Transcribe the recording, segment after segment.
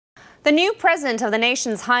The new president of the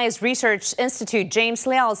nation's highest research institute, James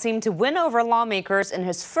Liao, seemed to win over lawmakers in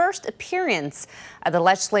his first appearance at the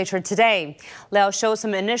legislature today. Liao showed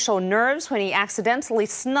some initial nerves when he accidentally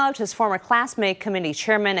snubbed his former classmate, committee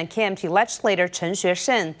chairman and KMT legislator Chen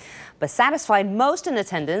Xueshen, but satisfied most in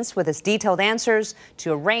attendance with his detailed answers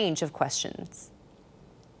to a range of questions.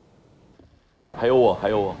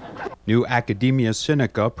 New Academia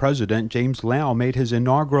Sinica President James Liao made his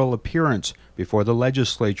inaugural appearance before the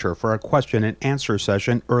legislature for a question and answer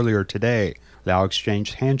session earlier today. Liao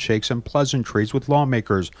exchanged handshakes and pleasantries with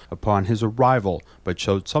lawmakers upon his arrival, but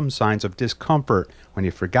showed some signs of discomfort when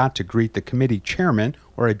he forgot to greet the committee chairman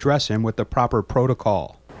or address him with the proper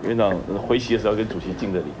protocol.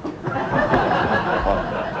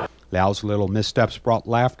 Liao's little missteps brought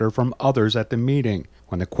laughter from others at the meeting.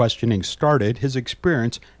 When the questioning started, his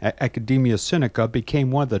experience at Academia Sinica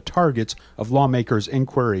became one of the targets of lawmakers'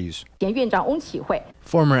 inquiries.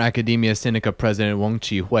 Former Academia Sinica President Wang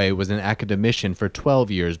Qihui was an academician for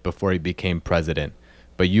 12 years before he became president.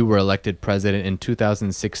 But you were elected president in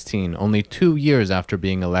 2016, only 2 years after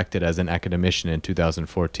being elected as an academician in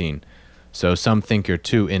 2014. So some think you're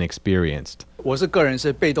too inexperienced.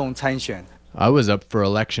 I was up for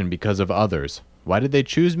election because of others. Why did they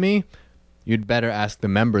choose me? You'd better ask the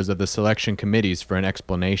members of the selection committees for an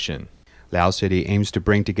explanation. Liao said he aims to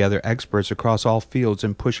bring together experts across all fields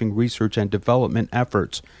in pushing research and development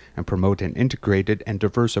efforts and promote an integrated and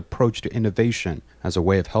diverse approach to innovation as a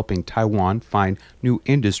way of helping Taiwan find new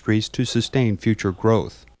industries to sustain future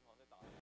growth.